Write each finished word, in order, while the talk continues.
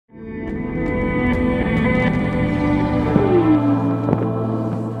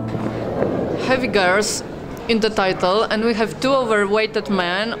heavy girls in the title, and we have two overweighted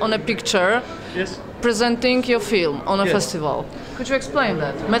men on a picture presenting your film on a festival. Could you explain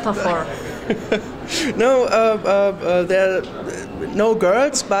that metaphor? No, there are no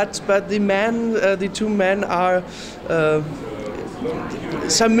girls, but the men, the two men are.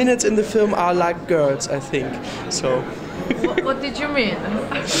 Some minutes in the film are like girls, I think. So. What did you mean?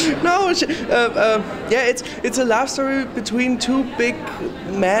 No, it's a love story between two big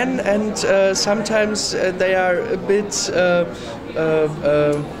men, and sometimes they are a bit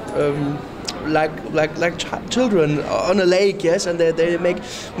like children on a lake, yes, and they make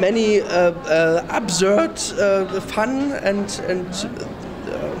many absurd fun, and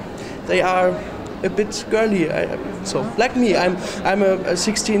they are a bit girly. So like me, I'm a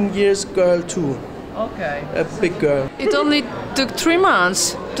 16 years girl too. Okay. A big girl. It only took 3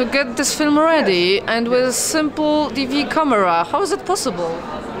 months to get this film ready, and with a simple DV camera. How is it possible?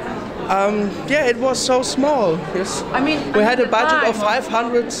 Yeah, it was so small. Yes. I mean, we had a budget of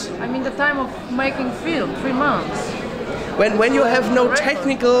 500. I mean, the time of making film, 3 months. When you have no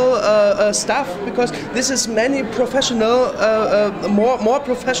technical stuff, because this is many professional, more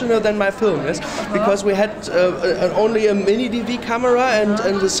professional than my film, yes. Because we had only a mini DV camera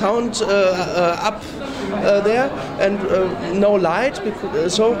and the sound up there, and no light.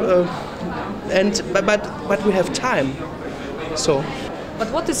 But we have time, so.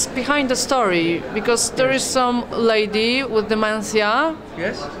 But what is behind the story? Because there is some lady with dementia.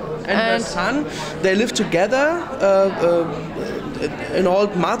 Yes. And her son. They live together. An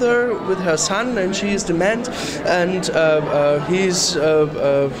old mother with her son, and she is dement. And he's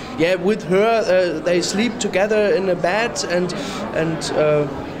with her. They sleep together in a bed, and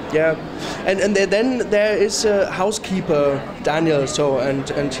then there is a housekeeper, Daniel. So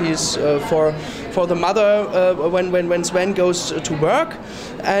and he's for the mother when Sven goes to work,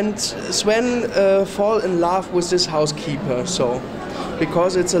 and Sven fall in love with this housekeeper. So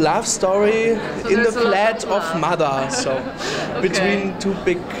because it's a love story in the flat of mother. So between two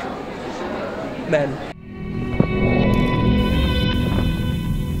big men.